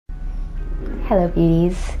Hello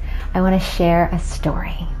beauties. I want to share a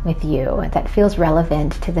story with you that feels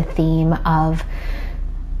relevant to the theme of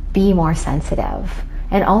be more sensitive,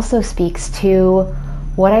 and also speaks to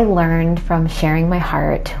what I learned from sharing my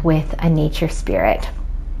heart with a nature spirit.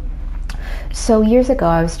 So years ago,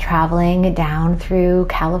 I was traveling down through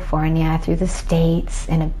California, through the States,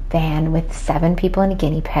 in a van with 7 people and a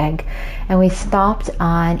guinea pig. And we stopped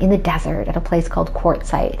in the desert at a place called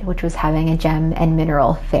Quartzsite, which was having a gem and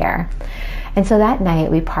mineral fair. And so that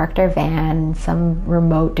night we parked our van in some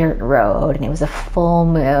remote dirt road, and it was a full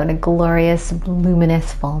moon, a glorious,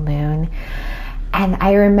 luminous full moon. And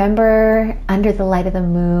I remember under the light of the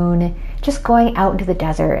moon, just going out into the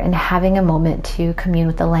desert and having a moment to commune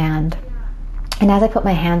with the land. And as I put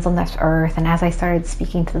my hands on this earth and as I started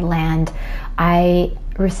speaking to the land, I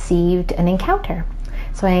received an encounter.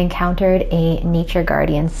 So I encountered a nature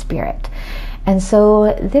guardian spirit. And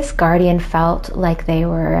so this guardian felt like they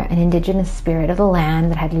were an indigenous spirit of the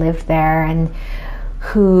land that had lived there and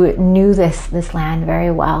who knew this land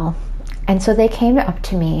very well. And so they came up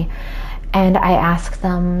to me and I asked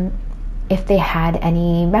them if they had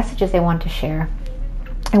any messages they wanted to share.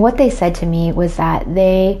 And what they said to me was that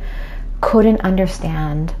they couldn't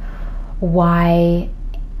understand why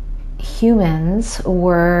humans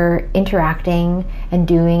were interacting and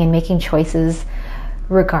doing and making choices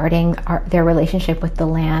regarding their relationship with the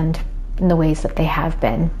land in the ways that they have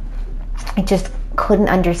been. I just couldn't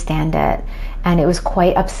understand it, and it was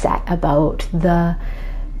quite upset about the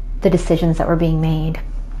decisions that were being made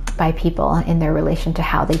by people in their relation to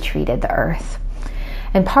how they treated the earth.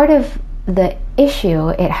 And part of the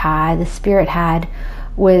issue the spirit had,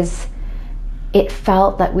 was it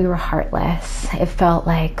felt that we were heartless. It felt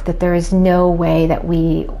like that there is no way that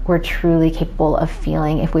we were truly capable of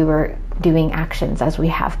feeling if we were doing actions as we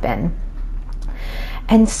have been.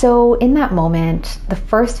 And so in that moment, the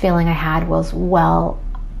first feeling I had was,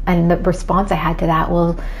 and the response I had to that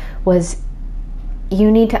was you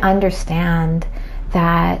need to understand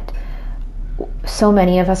that so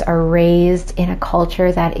many of us are raised in a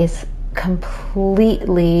culture that is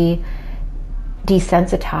completely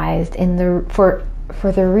desensitized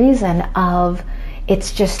for the reason of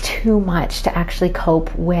it's just too much to actually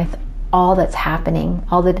cope with all that's happening,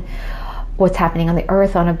 what's happening on the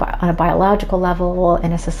earth on a biological level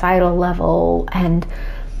and a societal level. And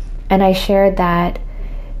I shared that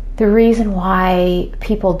the reason why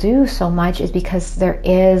people do so much is because there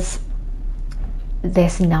is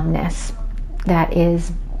this numbness that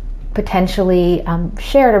is potentially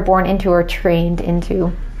shared or born into or trained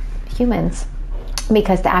into humans,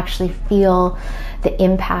 because to actually feel the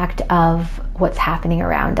impact of what's happening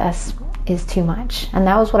around us is too much. And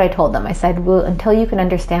that was what I told them. I said, well, until you can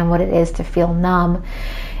understand what it is to feel numb,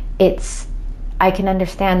 I can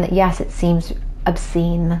understand that, yes, it seems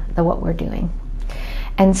obscene, what we're doing.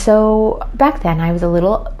 And so back then I was a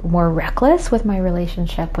little more reckless with my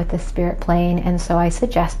relationship with the spirit plane. And so I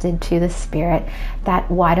suggested to the spirit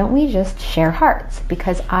that why don't we just share hearts?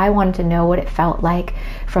 Because I wanted to know what it felt like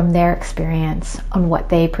from their experience on what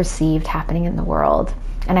they perceived happening in the world.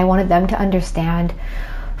 And I wanted them to understand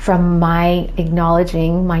from my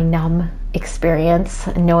acknowledging my numb experience,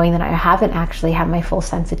 knowing that I haven't actually had my full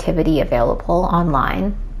sensitivity available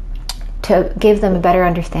online, to give them a better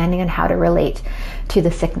understanding on how to relate to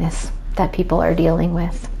the sickness that people are dealing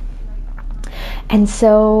with. And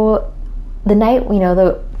so the night,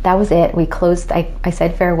 that was it. We closed, I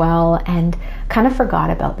said farewell and kind of forgot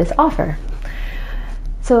about this offer.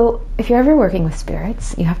 So if you're ever working with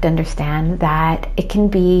spirits, you have to understand that it can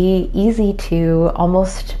be easy to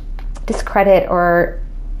almost discredit or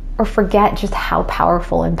forget just how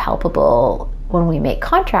powerful and palpable when we make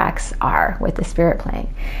contracts are with the spirit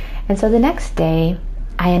plane. And so the next day,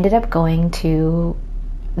 I ended up going to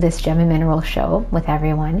this gem and mineral show with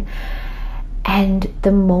everyone. And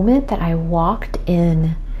the moment that I walked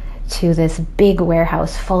in to this big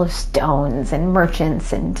warehouse full of stones and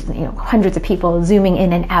merchants and hundreds of people zooming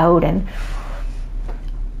in and out, and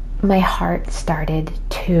my heart started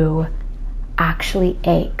to actually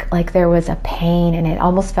ache, like there was a pain, and it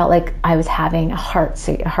almost felt like I was having a heart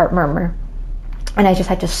murmur. And I just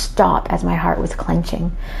had to stop as my heart was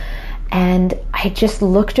clenching. And I just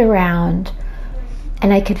looked around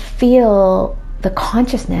and I could feel the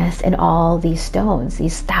consciousness in all these stones,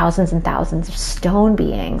 these thousands and thousands of stone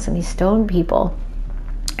beings and these stone people.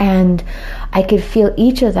 And I could feel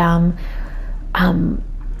each of them,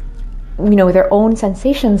 their own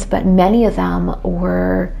sensations, but many of them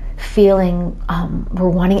were feeling, were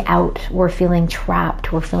wanting out, were feeling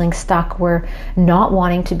trapped, were feeling stuck, were not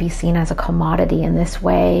wanting to be seen as a commodity in this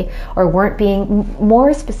way, or weren't being,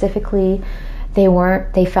 more specifically,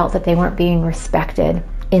 they felt that they weren't being respected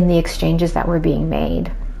in the exchanges that were being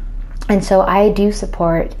made. And so I do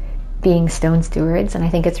support being stone stewards, and I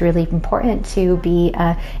think it's really important to be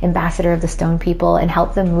an ambassador of the stone people and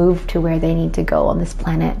help them move to where they need to go on this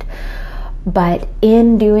planet. But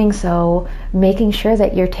in doing so, making sure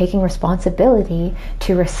that you're taking responsibility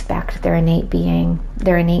to respect their innate being,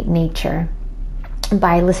 their innate nature,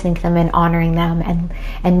 by listening to them and honoring them,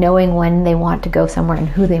 and knowing when they want to go somewhere and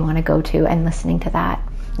who they want to go to, and listening to that,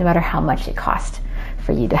 no matter how much it costs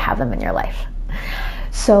for you to have them in your life.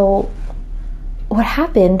 So what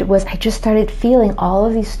happened was I just started feeling all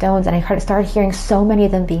of these stones, and I started hearing so many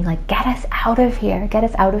of them being like, get us out of here, get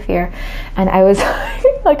us out of here. And I was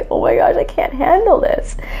like, oh my gosh, I can't handle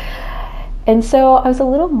this. And so I was a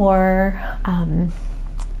little more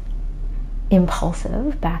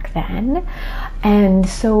impulsive back then. And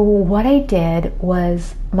so what I did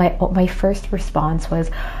was, my first response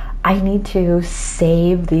was, I need to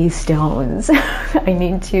save these stones. I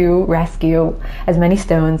need to rescue as many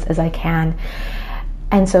stones as I can.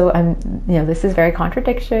 And so this is very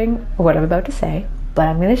contradicting what I'm about to say, but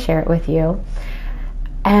I'm going to share it with you.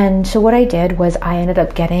 And so what I did was I ended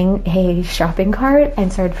up getting a shopping cart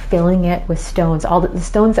and started filling it with stones, all the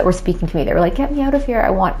stones that were speaking to me. They were like, get me out of here.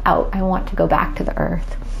 I want out. I want to go back to the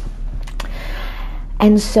earth.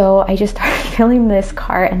 And so I just started filling this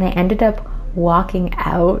cart, and I ended up walking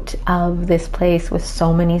out of this place with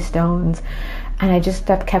so many stones. And I just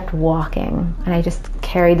kept walking, and I just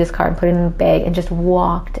carried this cart and put it in a bag and just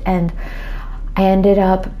walked. And I ended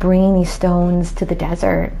up bringing these stones to the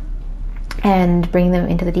desert and bringing them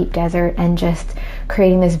into the deep desert, and just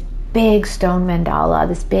creating this big stone mandala,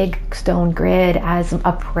 this big stone grid as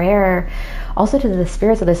a prayer also to the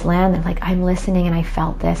spirits of this land. They're like, I'm listening, and I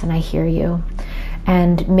felt this, and I hear you.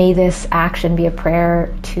 And may this action be a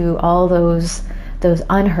prayer to all those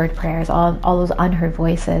unheard prayers, all those unheard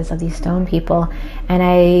voices of these stone people. And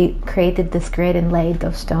I created this grid and laid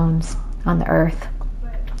those stones on the earth.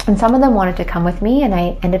 And some of them wanted to come with me, and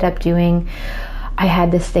I ended up I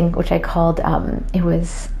had this thing which I called, it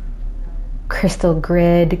was crystal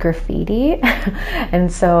grid graffiti.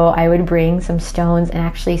 And so I would bring some stones and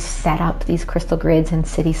actually set up these crystal grids in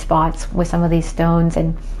city spots with some of these stones.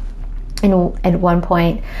 And at one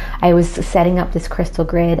point I was setting up this crystal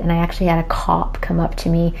grid, and I actually had a cop come up to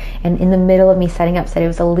me, and in the middle of me setting up said it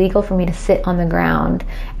was illegal for me to sit on the ground,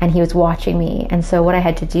 and he was watching me. And so what I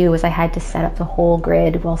had to do was I had to set up the whole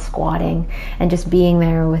grid while squatting and just being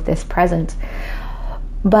there with this presence.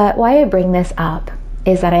 But why I bring this up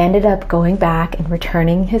is that I ended up going back and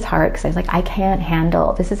returning his heart, because I was like, I can't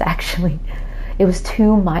handle this. It was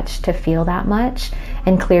too much to feel that much.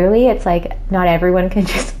 And clearly it's like, not everyone can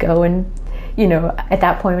just go and, at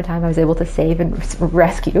that point in time I was able to save and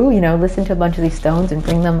rescue, listen to a bunch of these stones and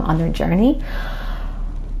bring them on their journey.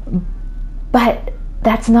 But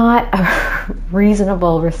that's not a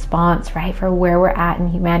reasonable response, right, for where we're at in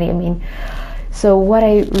humanity. So what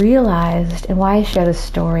I realized, and why I share this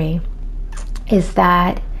story, is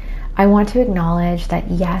that I want to acknowledge that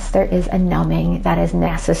yes, there is a numbing that is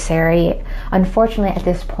necessary, unfortunately, at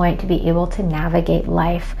this point, to be able to navigate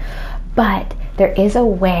life. But there is a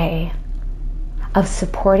way of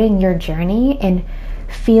supporting your journey and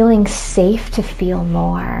feeling safe to feel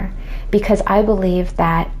more, because I believe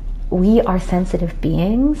that we are sensitive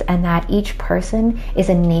beings, and that each person is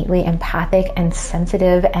innately empathic and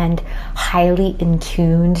sensitive and highly in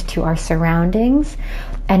tuned to our surroundings.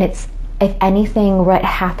 And it's, if anything,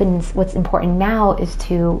 what's important now is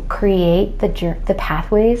to create the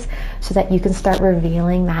pathways so that you can start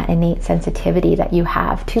revealing that innate sensitivity that you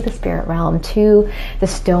have to the spirit realm, to the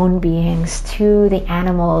stone beings, to the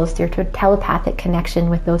animals, your telepathic connection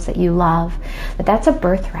with those that you love. That's a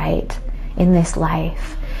birthright in this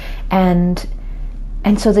life. And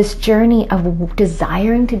so this journey of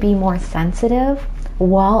desiring to be more sensitive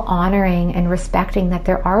while honoring and respecting that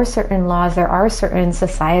there are certain laws, there are certain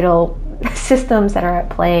societal systems that are at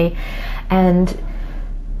play, and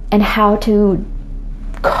how to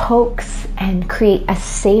coax and create a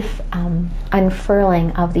safe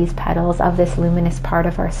unfurling of these petals, of this luminous part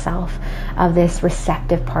of ourself, of this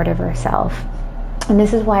receptive part of ourself. And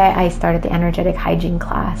this is why I started the energetic hygiene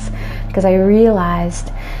class, because I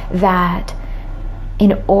realized that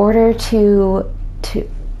in order to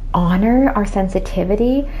honor our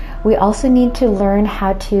sensitivity, we also need to learn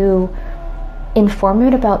how to inform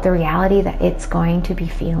it about the reality that it's going to be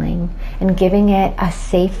feeling, and giving it a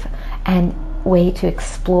safe and way to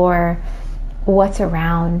explore what's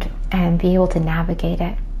around and be able to navigate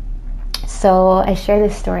it. So I share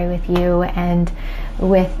this story with you, and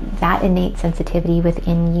with that innate sensitivity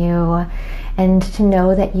within you, and to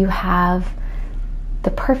know that you have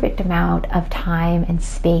the perfect amount of time and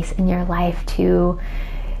space in your life to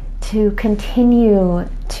continue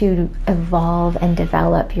to evolve and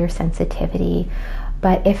develop your sensitivity.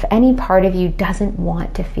 But if any part of you doesn't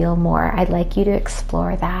want to feel more, I'd like you to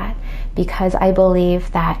explore that, because I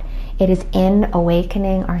believe that it is in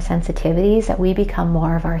awakening our sensitivities that we become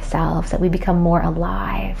more of ourselves, that we become more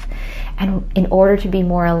alive. And in order to be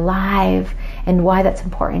more alive, and why that's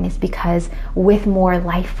important is because with more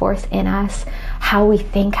life force in us, how we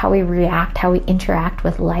think, how we react, how we interact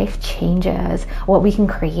with life changes. What we can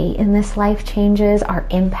create in this life changes. Our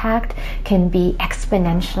impact can be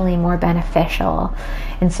exponentially more beneficial.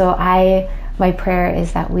 And so my prayer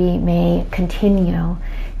is that we may continue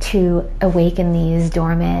to awaken these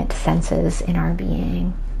dormant senses in our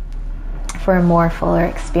being for a more fuller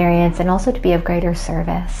experience, and also to be of greater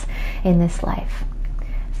service in this life.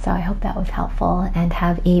 So I hope that was helpful, and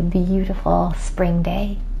have a beautiful spring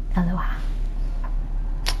day. Aloha.